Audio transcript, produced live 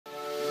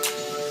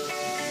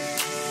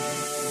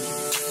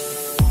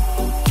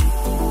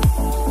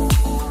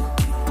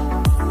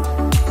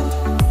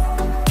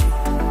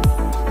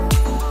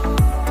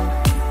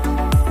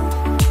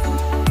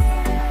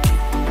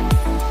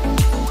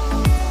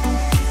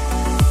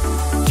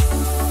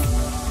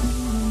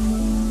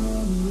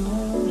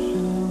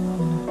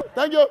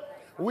Thank you.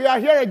 We are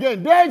here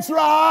again. Dance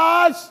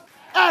Rush,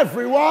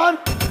 everyone.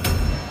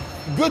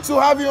 Good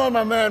to have you on,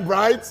 my man,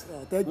 Bright.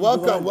 Thank you,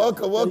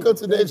 welcome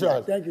to Dance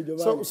Rush. Thank you,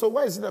 Giovanni. So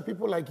why is it that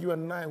people like you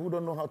and I who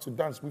don't know how to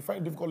dance, we find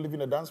it difficult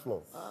living a dance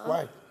floor?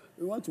 Why?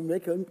 We want to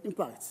make an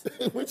impact.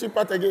 Which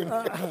impact again?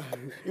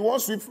 You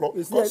want sweep floor?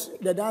 You see,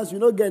 the dance, you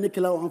don't get any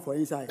killer one for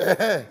inside.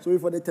 So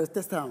for the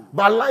test time.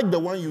 But I like the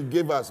one you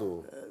gave us.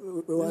 Oh.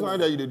 This one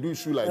that you do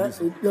shoe like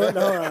this.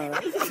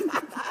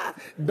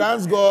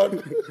 Dance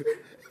God.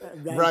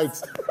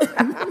 Bright.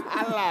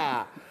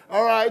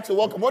 All right, so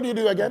welcome. What do you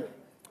do again?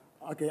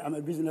 Okay, I'm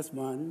a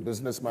businessman.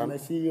 Businessman. I'm a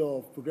CEO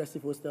of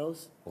Progressive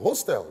Hostels.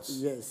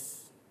 Hostels?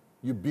 Yes.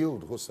 You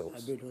build hostels?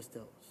 I build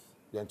hostels.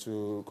 You're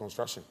into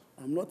construction?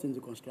 I'm not into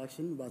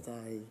construction, but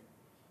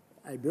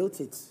I built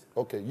it.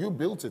 Okay, you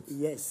built it?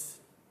 Yes.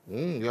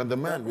 You're the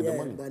man with the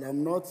money. But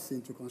I'm not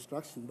into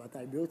construction, but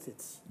I built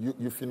it.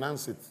 You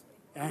finance it?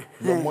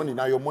 Your money,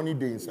 now your money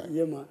day inside?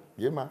 Yeah, man.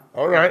 Yeah, man.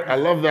 All right, I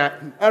love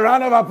that. A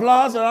round of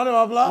applause, a round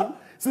of applause.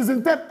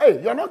 Season 10,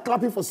 hey, you're not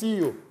clapping for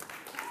CEO.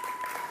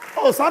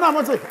 Oh, son, I'm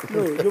not saying.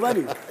 No,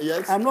 Giovanni.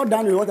 Yes? I'm not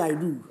done with what I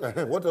do.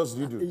 What else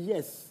do you do?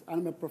 Yes,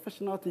 I'm a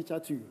professional teacher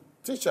too.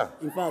 Teacher?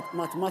 In fact,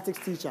 mathematics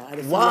teacher. At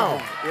the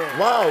Wow. Yeah.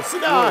 Wow, see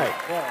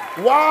that?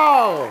 Yeah.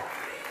 Wow.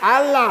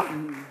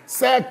 Allah.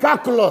 Sir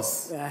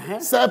Calculus.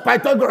 Sir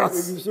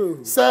Pythagoras.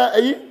 Sir,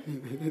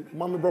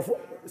 Mommy Brofo.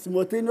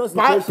 Simultaneous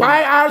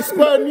Pi R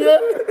square.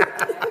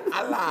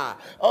 Allah.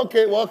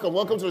 Okay,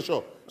 welcome to the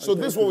show. So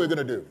this is what we're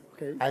going to do.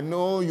 Okay. I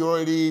know you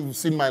already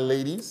seen my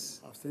ladies.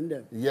 I've seen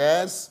them.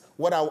 Yes.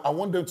 What I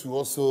want them to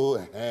also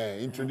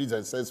introduce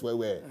themselves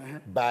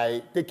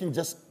by taking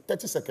just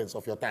 30 seconds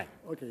of your time.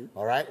 Okay.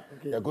 All right?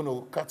 Okay. They're going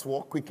to cut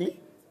walk quickly,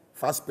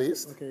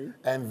 fast-paced. Okay.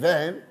 And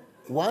then,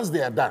 once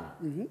they are done,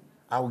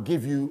 I will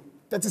give you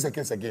 30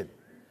 seconds again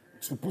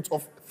to put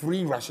off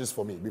 3 rushes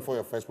for me before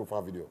your first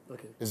profile video.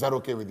 Okay. Is that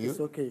okay with you? It's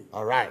okay.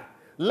 All right.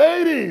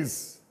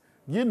 Ladies,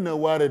 you know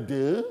what to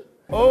do.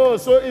 Oh,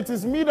 so it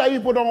is me that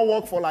you put on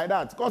work for like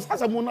that. Because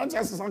as a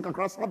monancha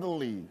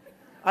suddenly.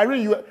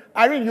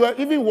 Irene, you are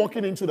even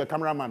walking into the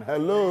cameraman.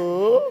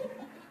 Hello?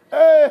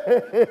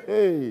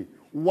 Hey.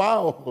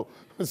 Wow.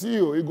 See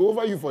you. It go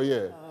over you for a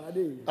year.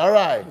 All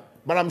right.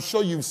 But I'm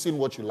sure you've seen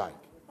what you like.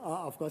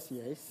 Of course,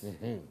 yes.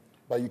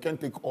 But you can't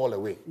take all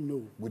away.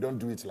 No. We don't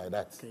do it like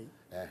that. Okay.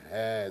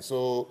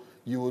 So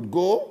you would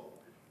go,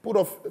 put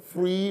off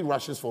 3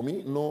 rushes for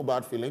me. No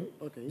bad feeling.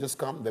 Okay. Just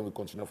come, then we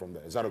continue from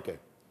there. Is that okay?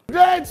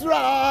 Dance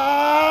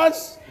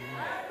Rush!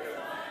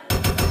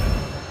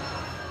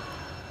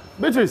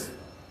 Beatrice!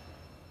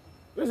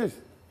 This is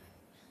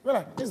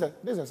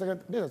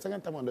the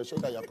second time on the show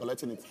that you're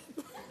collecting it.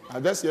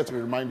 I'm just here to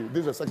remind you,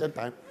 this is the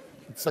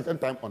second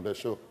time on the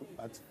show.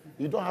 But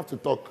you don't have to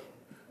talk.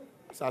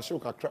 But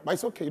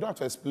it's okay, you don't have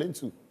to explain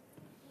too.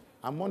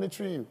 I'm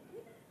monitoring you.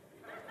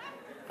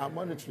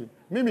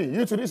 Mimi,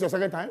 you too, this is your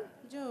second time?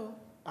 Joe.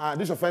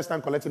 This is your first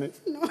time collecting it?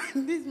 No,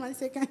 this is my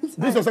second time.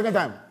 This is your second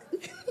time?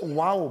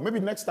 Wow, maybe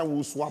next time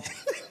we'll swap.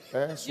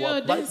 Joe,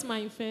 this is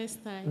my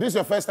first time. This is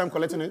your first time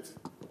collecting it?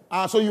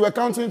 So you were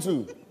counting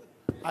too?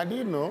 I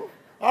didn't know.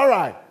 All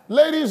right.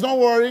 Ladies, don't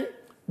worry.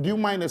 Do you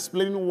mind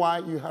explaining why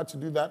you had to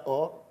do that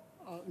or?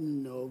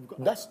 No,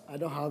 I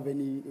don't have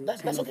any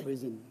kind of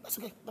reason. That's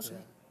okay.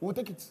 We'll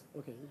take it.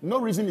 Okay. No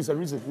reason is a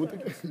reason. We'll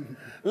take it.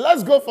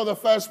 Let's go for the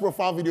first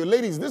profile video.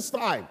 Ladies, this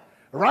time,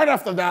 right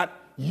after that,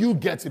 you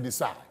get to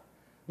decide.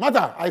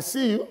 Mata, I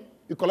see you.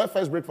 You collect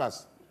first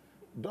breakfast.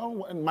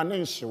 My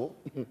name is Show.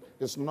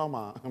 It's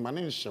normal. My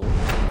name is Show.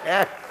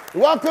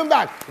 Welcome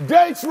back.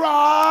 Date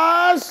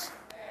Rush.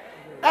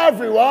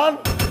 Everyone.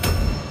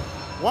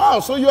 Wow,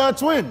 so you're a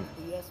twin?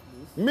 Yes,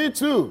 please. Me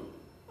too.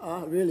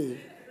 Really?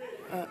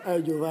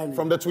 Giovanni.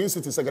 From the Twin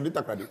Cities,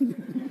 Sagadita Kradi.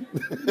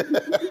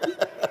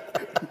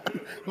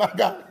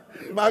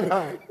 My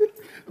God.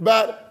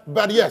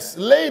 But yes,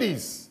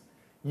 ladies,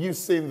 you've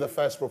seen the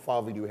first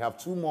profile video. We have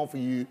 2 more for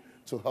you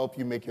to help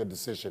you make your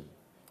decision.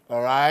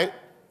 All right?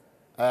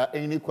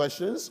 Any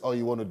questions or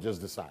you want to just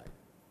decide?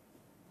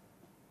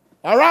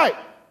 All right.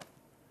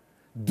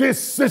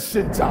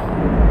 Decision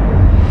time.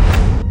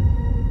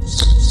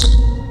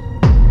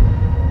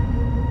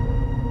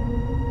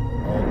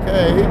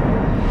 Okay.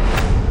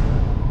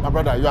 My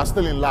brother, you are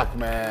still in luck,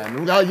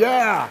 man.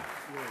 Yeah.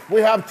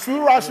 We have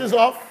 2 rushes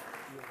off.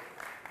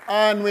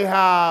 And we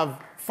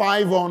have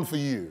 5 on for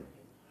you.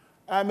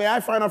 May I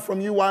find out from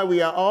you why we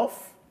are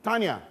off?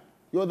 Tanya,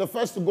 you're the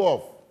first to go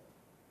off.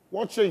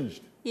 What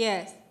changed?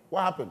 Yes.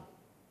 What happened?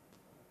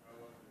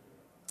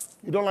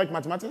 You don't like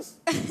mathematics?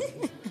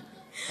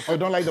 Or you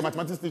don't like the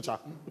mathematics teacher?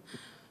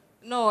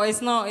 No,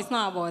 it's not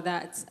about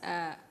that.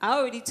 I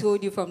already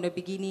told you from the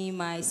beginning,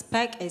 my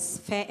spec is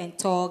fair and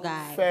tall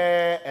guy.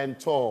 Fair and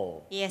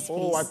tall. Yes, please.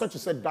 Oh, I thought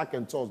you said dark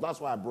and tall. That's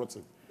why I brought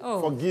it. Oh.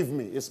 Forgive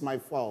me. It's my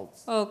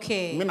fault.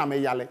 Okay. Me na me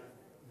yale.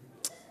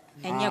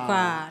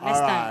 Next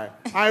time.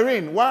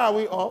 Irene, why are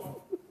we off?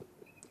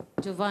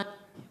 Giovanni.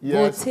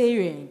 Yes.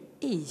 Voltarian.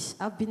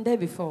 I've been there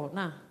before.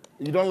 Nah.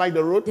 You don't like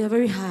the road? They're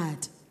very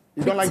hard.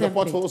 You don't like the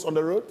potholes on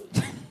the road?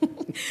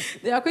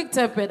 They are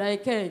quick-tempered. I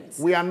can't.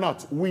 We are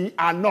not. We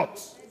are not.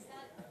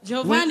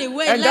 Giovanni,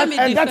 wait, and let me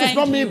defend that is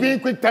not me you. being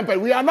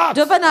quick-tempered. We are not.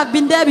 Giovanni, I've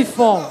been there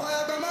before.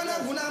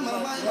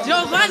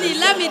 Giovanni,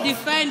 let me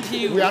defend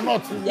you. We are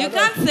not. You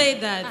can't say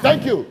that.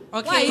 Thank you.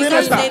 Okay, you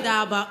can't say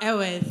that about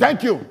Ewes.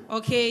 Thank you.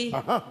 Okay.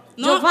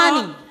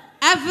 Giovanni.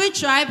 Every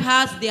tribe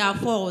has their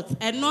faults,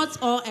 and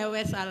not all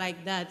Ewes are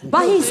like that.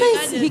 But he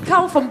says he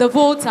comes from the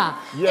voter.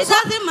 Yes. It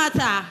doesn't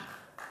matter.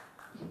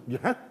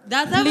 Yeah.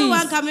 Does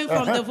everyone coming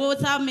from the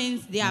voter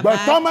means they are But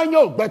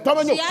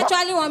bad? She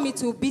actually want me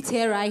to beat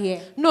her right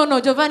here. No,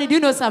 Giovanni, do you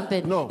know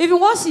something? No. Even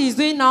what she is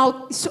doing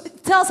now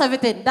tells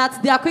everything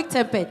that they are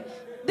quick-tempered.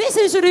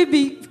 This shouldn't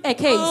be a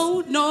case.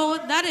 Oh, no,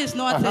 that is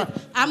not it.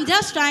 I'm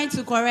just trying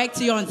to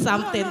correct you on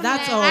something.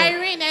 That's all.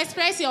 Irene,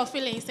 express your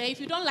feelings. If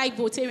you don't like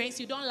Votarians,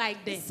 you don't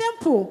like them.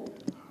 Simple.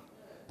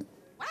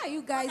 Why are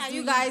you guys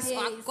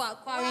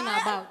quarreling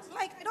about?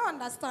 Like, I don't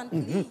understand,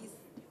 please.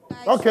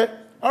 Guys. Okay.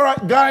 All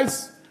right,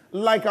 guys.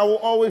 Like I will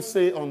always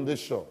say on this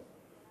show,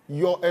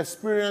 your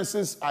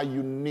experiences are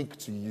unique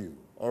to you.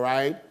 All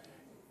right?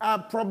 I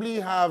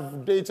probably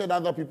have dated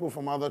other people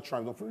from other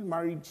tribes. I've probably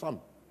married some.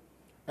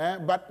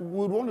 But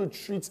we want to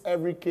treat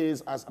every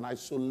case as an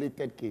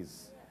isolated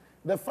case.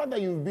 The fact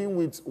that you've been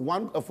with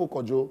one Efo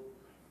Kojo,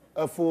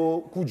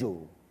 Efo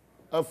Kujo,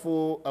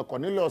 Efo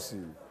Cornelius,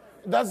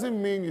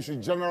 doesn't mean you should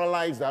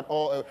generalize that.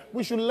 Or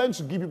we should learn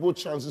to give people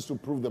chances to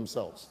prove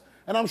themselves.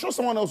 And I'm sure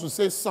someone else will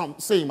say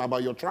same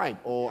about your tribe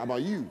or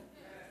about you.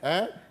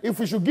 If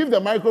we should give the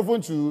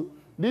microphone to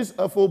this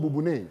Efo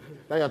Bubune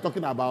that you're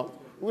talking about,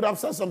 we would have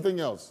said something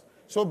else.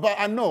 So, but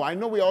I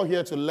know we're all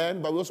here to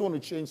learn, but we also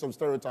want to change some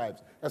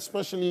stereotypes,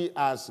 especially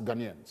as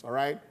Ghanaians, all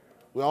right?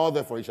 We're all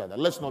there for each other.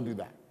 Let's not do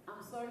that.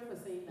 I'm sorry for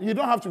saying that. You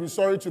don't have to be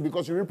sorry too,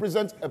 because you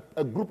represent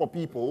a group of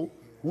people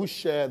who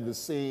share the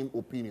same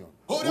opinion.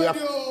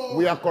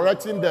 We are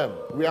correcting them.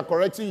 We are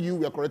correcting you.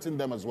 We are correcting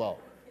them as well.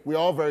 We are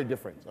all very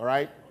different, all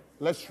right?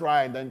 Let's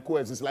try and then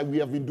coexist like we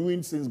have been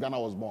doing since Ghana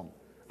was born.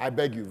 I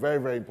beg you, very,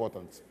 very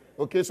important.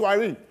 Okay, so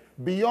Irene,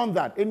 beyond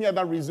that, any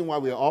other reason why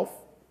we're off?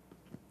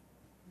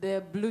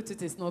 The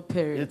Bluetooth is not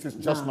pairing. It is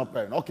just not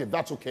pairing. Okay,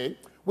 that's okay.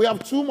 We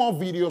have 2 more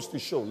videos to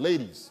show,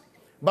 ladies.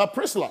 But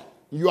Priscilla,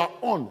 you are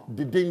on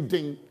the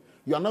ding-ding.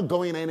 You are not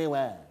going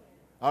anywhere.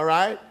 All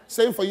right?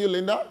 Same for you,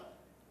 Linda.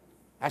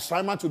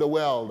 Assignment to the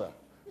world.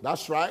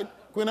 That's right.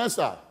 Queen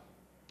Esther.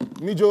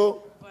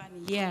 Mijo.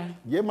 Yeah.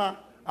 Yema.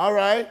 All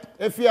right.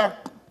 Efia.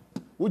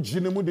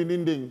 Ujinemu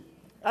ding-ding.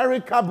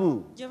 Eric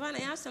Kabu. Giovanni,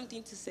 I have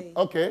something to say.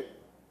 Okay.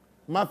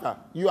 Martha,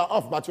 you are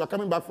off, but you are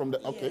coming back from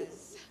the... Okay.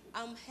 Yes.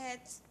 I'm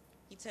hurt.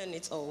 You turn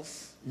it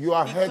off. You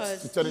are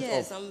hurt to turn it off.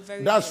 Yes, I'm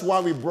very That's hurt. why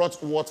we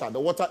brought water. The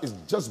water is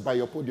just by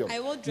your podium. I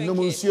will drink no,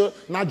 monsieur,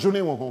 it.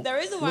 The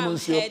reason why I'm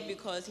hurt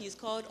because he's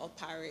called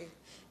Opare.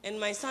 And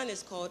my son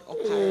is called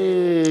Opare.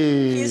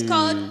 Hey. He's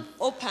called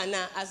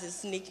Opana as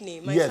his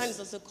nickname. My son is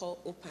also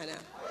called Opana.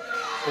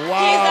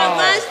 Wow. He's a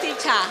maths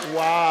teacher.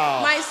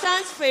 Wow. My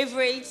son's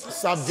favorite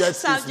subject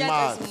is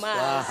maths.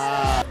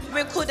 Uh-huh.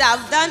 We could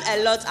have done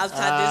a lot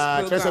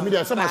after this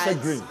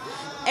program.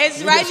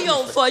 It's really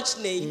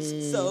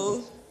unfortunate.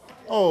 So.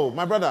 Oh,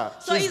 my brother.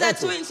 So he's a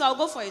twin, so I'll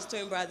go for his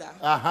twin brother.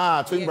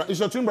 Twin brother. Is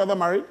your twin brother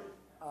married?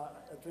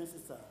 A twin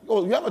sister.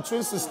 Oh, you have a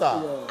twin sister?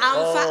 Yeah.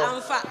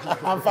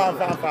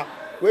 Amfa.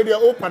 Where the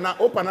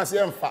Opana say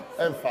Amfa.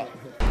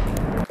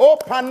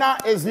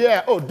 Opana is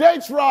here. Oh,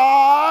 date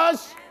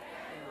rush.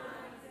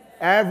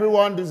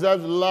 Everyone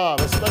deserves love,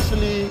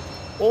 especially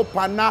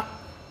Opana,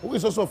 who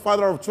is also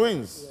father of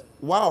twins. Yeah.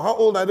 Wow, how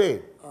old are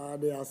they?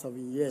 They are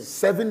 7 years.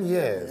 7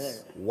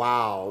 years? Yeah.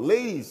 Wow.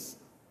 Ladies,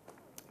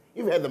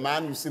 you've heard the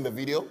man, you've seen the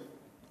video.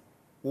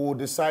 We will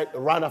decide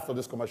right after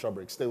this commercial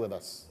break. Stay with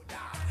us.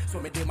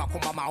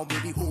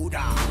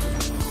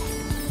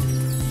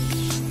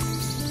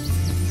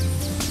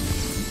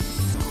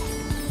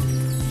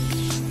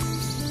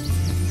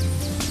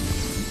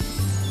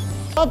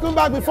 Welcome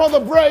back. Before the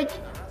break,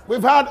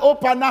 we've had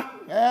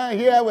Opana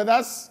here with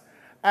us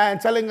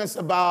and telling us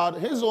about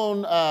his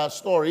own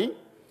story.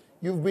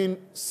 You've been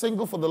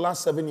single for the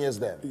last 7 years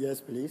then? Yes,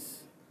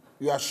 please.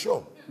 You are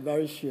sure?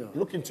 Very sure.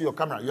 Look into your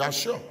camera. You are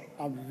sure?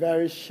 I'm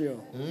very sure.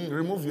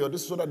 Remove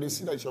this so that they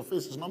see that it's your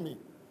face. It's not me.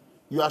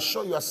 You are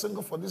sure you are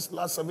single for this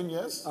last 7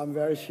 years? I'm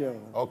very sure.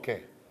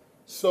 Okay.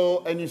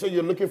 So, and you say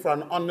you're looking for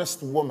an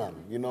honest woman,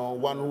 you know,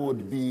 one who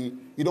would be,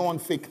 you don't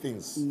want fake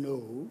things.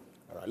 No.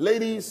 All right.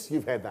 Ladies,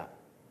 you've heard that.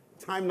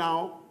 Time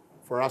now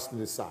for us to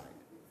decide.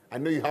 I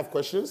know you have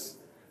questions.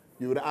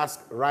 You would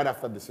ask right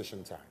after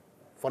decision time.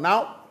 For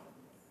now,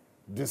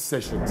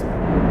 decision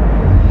time.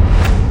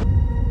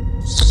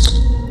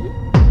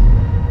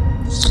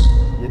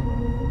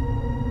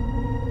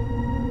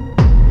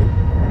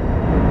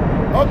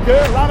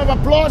 Okay, round of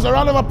applause, a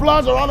round of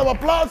applause, a round of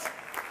applause.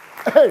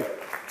 Hey,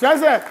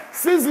 Chase,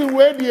 season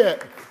way there.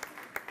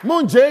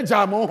 Moon J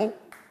Jamo.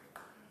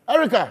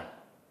 Erica,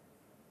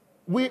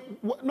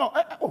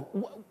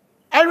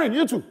 Irene,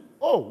 you too.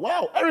 Oh,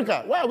 wow.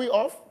 Erica, why are we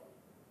off?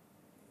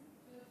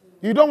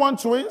 You don't want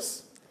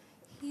twins?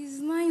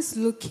 He's nice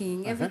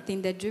looking.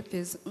 Everything, the drip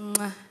is...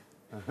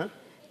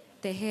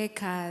 The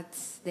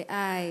haircuts, the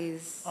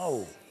eyes.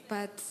 Oh.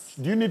 But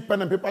Do you need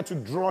pen and paper to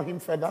draw him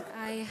further?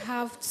 I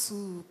have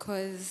to,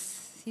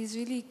 because he's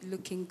really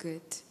looking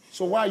good.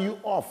 So why are you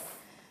off?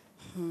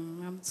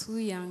 I'm too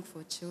young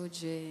for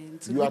children.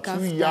 You are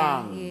too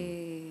young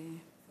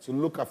Yeah. to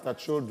look after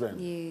children.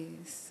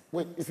 Yes.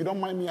 Wait, if you don't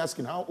mind me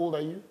asking, how old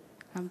are you?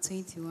 I'm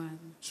 21.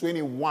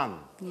 21.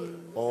 Yeah.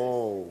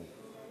 Oh.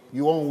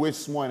 You won't wait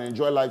small and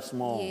enjoy life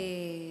small.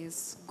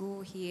 Yes.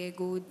 Go here,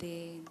 go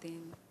there,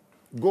 then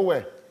Go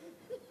where?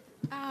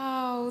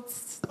 out.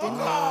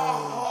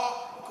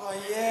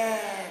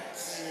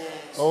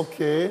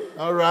 Okay,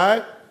 all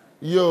right.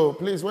 Yo,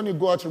 please, when you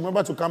go out,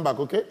 remember to come back,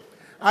 okay?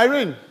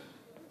 Irene,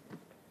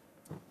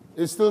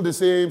 it's still the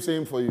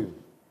same for you.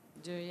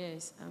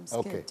 Yes, I'm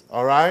scared. Okay,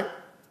 all right.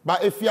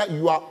 But if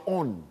you are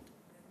on,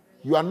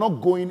 you are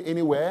not going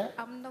anywhere.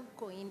 I'm not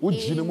going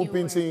Ujinemu anywhere.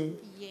 painting.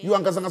 Yes. You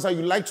and Kasangasa,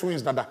 you like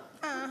twins, Dada.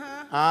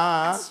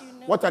 As you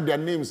know. What are their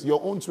names?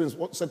 Your own twins.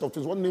 What set of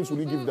twins? What names will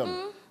you give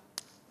them?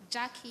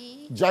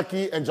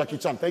 Jackie and Jackie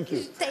Chan. Thank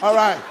you. All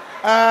right.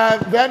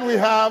 Then we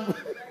have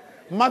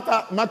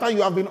Mata,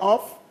 you have been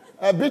off.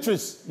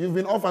 Beatrice, you've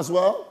been off as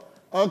well.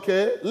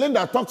 Okay.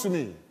 Linda, talk to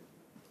me.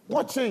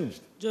 What changed?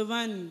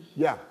 Giovanni.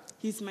 Yeah.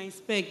 He's my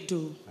spec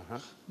though.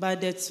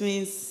 But the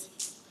twins,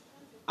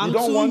 You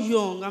don't want-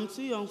 young. I'm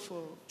too young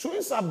for.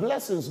 Twins are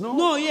blessings, no?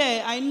 No,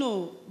 yeah, I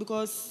know.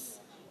 Because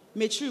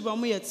Metri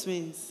Bamu are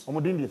twins.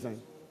 Omodindi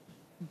thing.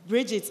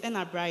 Bridget and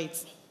a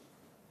Bright.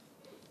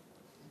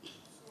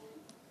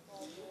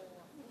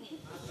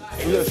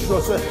 Yes,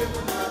 sure, sir.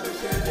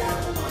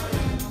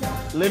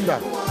 Linda.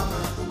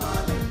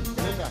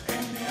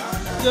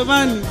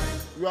 Giovanni.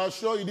 You are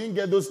sure you didn't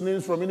get those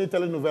names from any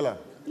telenovela?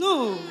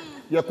 No.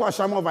 You're quite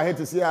shame over here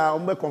to see how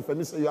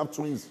confirm say you have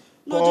twins.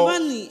 No, Call-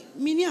 Giovanni.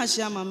 Mini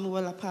Ashama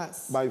Mwala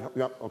Pass. But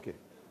you have, okay.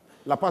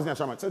 La Paz and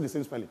Shama, say the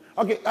same spelling.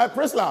 Okay,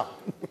 Priscilla.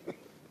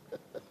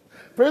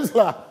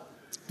 Priscilla,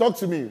 talk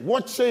to me.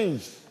 What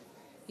changed?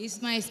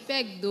 It's my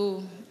spec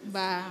though,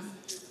 but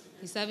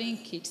he's having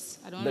kids.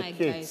 I don't The like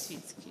kids. guys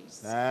with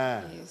kids.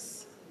 Ah.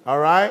 Yes. All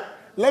right.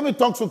 Let me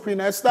talk to Queen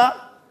Esther.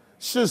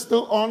 She's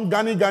still on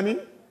Gani.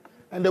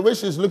 And the way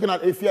she's looking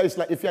at Ifya is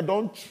like, Ifya,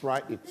 don't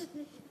try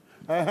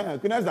it.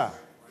 Queen Esther,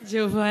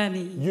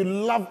 Giovanni. you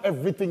love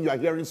everything you are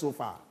hearing so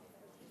far.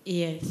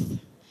 Yes.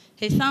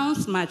 He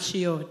sounds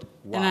matured.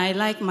 Wow. And I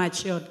like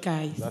matured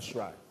guys. That's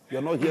right.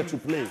 You're not here to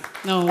play.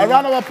 No. A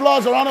round of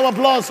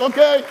applause,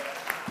 okay?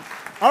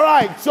 All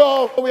right,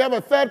 so we have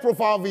a third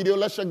profile video.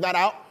 Let's check that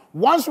out.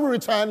 Once we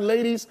return,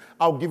 ladies,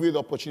 I'll give you the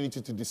opportunity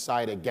to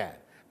decide again.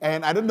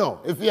 And I don't know,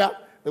 if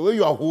the way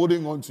you are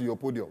holding on to your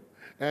podium,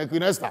 and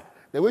Queen Esther,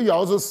 the way you're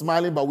also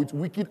smiling but with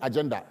wicked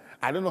agenda,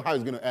 I don't know how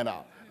it's going to end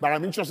out. But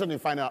I'm interested in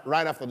finding out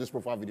right after this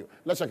profile video.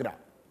 Let's check it out.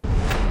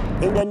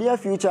 In the near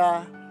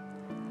future,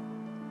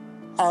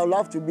 I would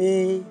love to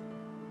be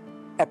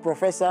a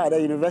professor at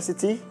a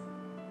university.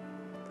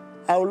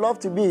 I would love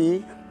to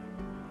be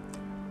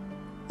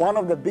one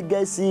of the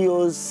biggest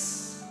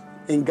CEOs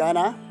in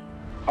Ghana.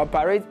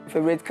 Opare's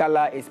favorite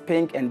color is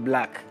pink and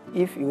black.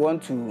 If you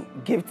want to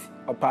gift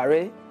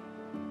Opare,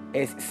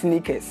 it's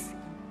sneakers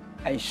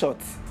and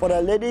shorts. For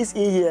the ladies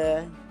in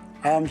here,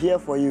 I am here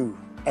for you,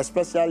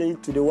 especially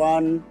to the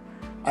one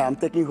I am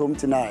taking home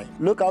tonight.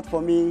 Look out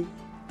for me.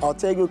 I'll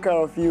take good care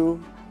of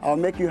you. I'll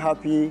make you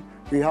happy.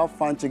 We have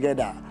fun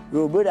together. We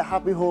will build a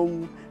happy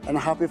home and a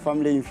happy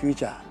family in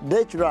future.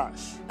 Date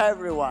rush.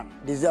 Everyone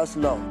deserves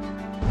love.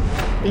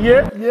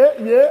 Yeah.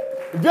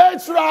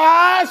 Date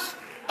rush,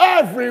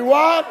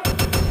 everyone.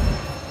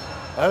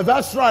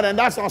 That's right, and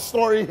that's our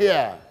story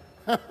here.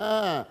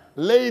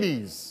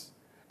 Ladies,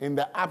 in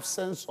the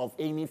absence of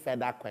any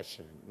further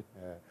question,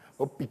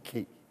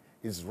 OPK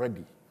is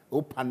ready.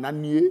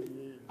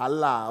 Opananye,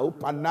 Allah,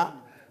 Opana,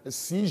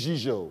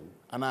 Sijijo,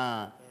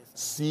 Anna,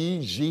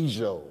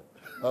 Sijijo.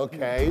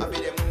 Okay.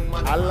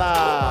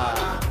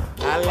 Allah.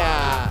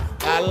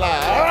 All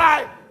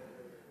right.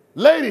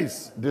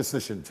 Ladies,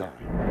 decision time.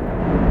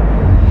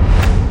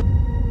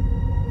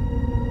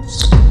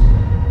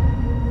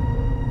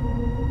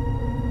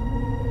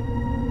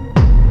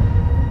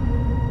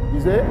 You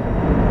say?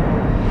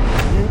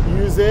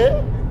 You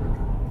say?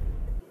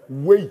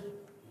 Wait.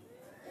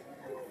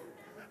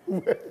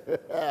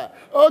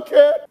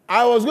 Okay.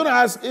 I was going to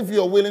ask if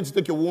you're willing to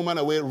take your woman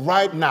away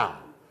right now.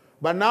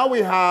 But now we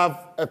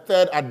have a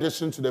third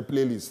addition to the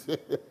playlist.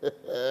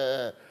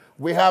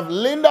 We have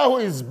Linda, who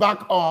is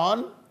back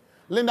on.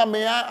 Linda,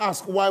 may I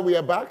ask why we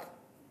are back?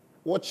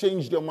 What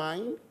changed your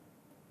mind?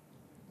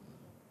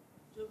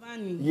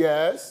 Giovanni.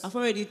 Yes. I've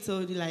already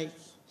told you, like,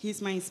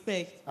 he's my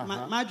spec.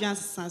 My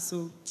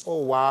so Oh,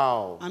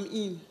 wow. I'm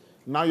in.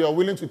 Now you're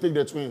willing to take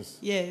the twins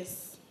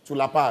Yes. to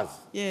La Paz?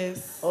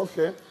 Yes.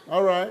 Okay.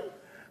 All right.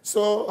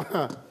 So,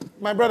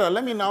 my brother,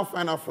 let me now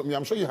find out from you.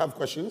 I'm sure you have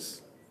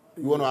questions.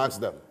 You want to ask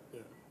them?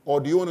 Or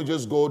do you want to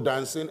just go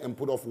dancing and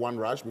put off one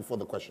rush before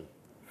the question?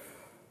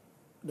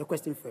 The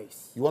question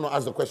first. You want to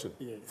ask the question?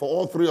 Yes. For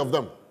all three of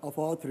them? Of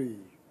all three.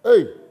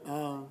 Hey,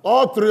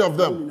 all three of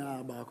them.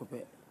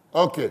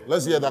 Okay,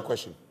 let's hear that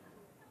question.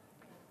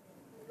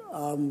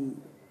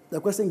 The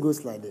question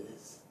goes like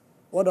this.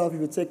 What if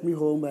you take me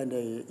home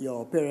and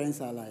your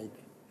parents are like...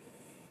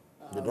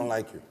 they don't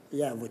like you?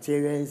 Yeah,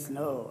 vegetarians.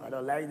 No, I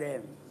don't like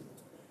them.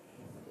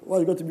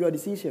 What's going to be your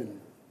decision?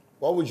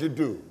 What would you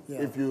do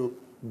if you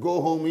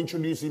go home,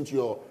 introduce him to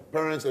your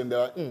parents, and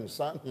they're like,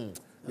 son,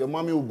 your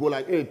mommy will go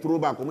like, hey, throw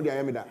back,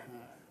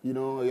 you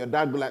know, your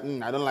dad will be like,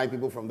 I don't like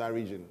people from that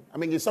region. I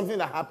mean, it's something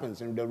that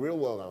happens in the real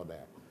world out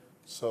there.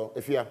 So,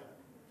 if you're...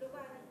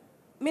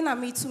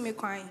 Me too, me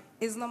crying.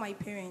 It's not my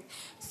parent.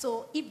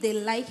 So, if they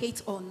like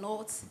it or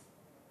not,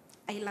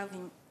 I love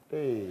him.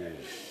 Hey.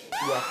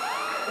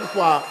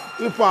 Yeah.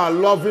 People are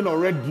loving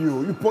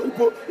already.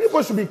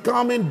 People should be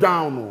calming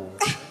down.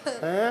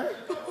 Eh?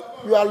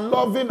 You are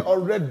loving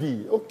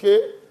already.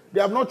 Okay.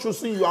 They have not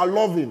chosen you are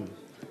loving.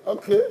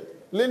 Okay.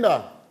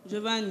 Linda.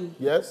 Giovanni.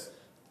 Yes?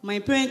 My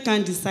parent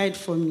can't decide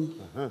for me.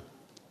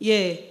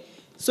 Yeah.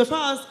 So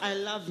far as I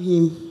love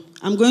him,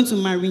 I'm going to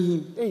marry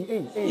him.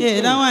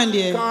 Hey, that one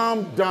there.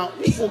 Calm down.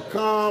 People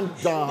calm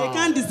down. They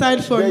can't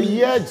decide for me. The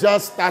year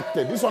just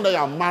started. This one that you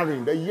are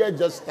marrying, the year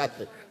just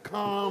started.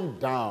 Calm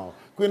down.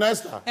 Queen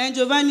Esther. And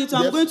Giovanni, too,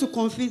 I'm going to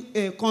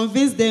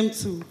convince them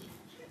too.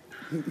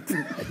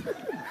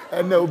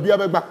 And Obia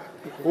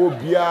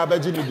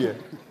Bejini.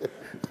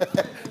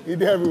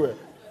 It's everywhere.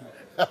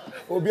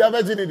 Obia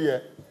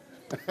Bejini.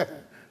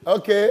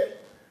 Okay.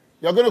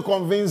 You're going to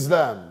convince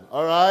them,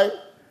 all right?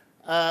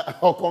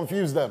 Or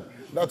confuse them.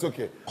 That's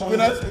okay.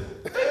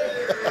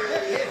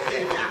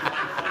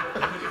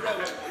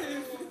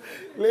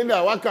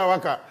 Linda,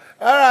 waka.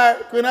 All right,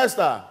 Queen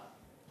Esther.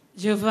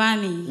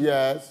 Giovanni.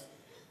 Yes.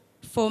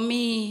 For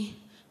me,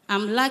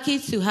 I'm lucky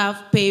to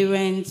have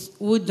parents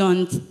who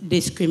don't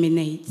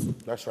discriminate.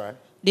 That's right.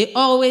 They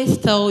always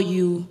tell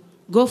you,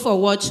 go for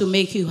what will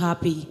make you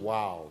happy.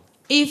 Wow.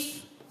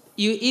 If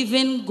you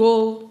even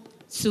go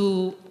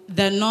to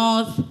the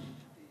north,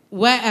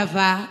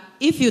 wherever,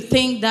 if you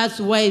think that's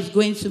where it's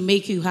going to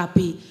make you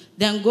happy,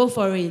 then go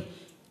for it.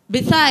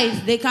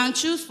 Besides, they can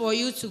choose for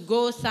you to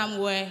go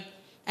somewhere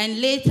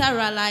and later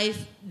realize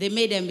they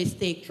made a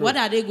mistake. True. What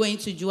are they going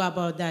to do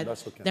about that?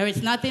 That's okay. There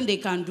is nothing they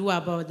can do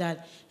about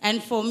that.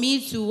 And for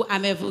me too,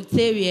 I'm a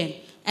vegetarian.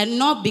 And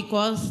not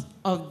because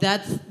of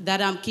that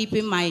I'm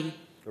keeping my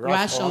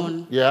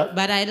ration. Yeah.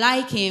 But I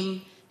like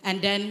him.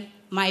 And then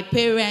my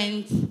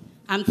parents,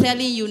 I'm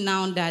telling you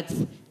now that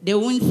they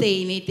won't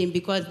say anything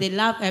because they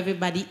love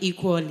everybody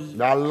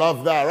equally. I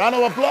love that. Round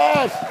of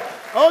applause.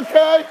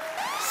 Okay.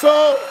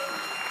 So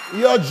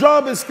your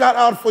job is cut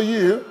out for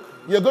you.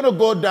 You're going to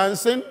go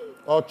dancing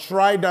or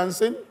try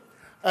dancing.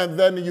 And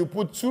then you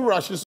put 2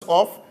 rushes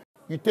off.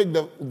 You take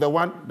the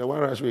one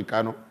rush we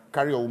can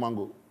carry your woman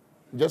go.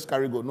 Just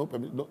carry go. No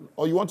permit. No.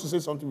 Or you want to say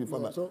something before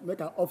that? So make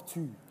an off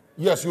 2.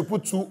 Yes, you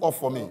put 2 off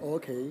for me.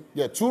 Okay.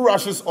 Yeah, 2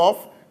 rushes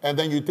off. And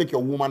then you take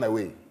your woman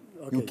away.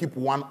 Okay. You keep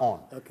 1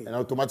 on. Okay. And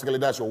automatically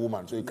that's your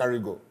woman. So you carry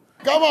go.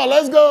 Come on,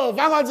 let's go.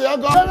 Faculty, give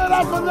it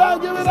up for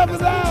them. Give it up for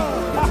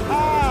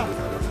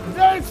them.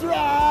 Dance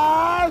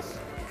rush.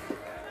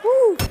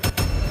 Woo.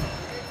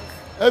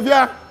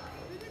 Evia,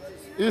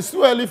 it's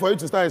too early for you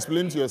to start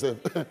explaining to yourself.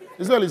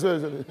 It's too early.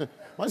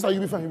 Master,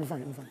 you'll be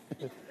fine.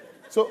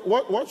 So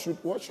what should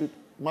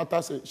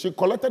Martha say? She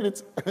collected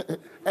it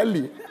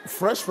early,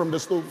 fresh from the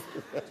stove.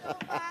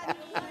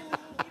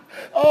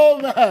 Oh,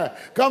 man.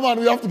 Come on,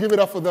 we have to give it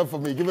up for them for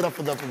me. Give it up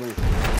for them for me.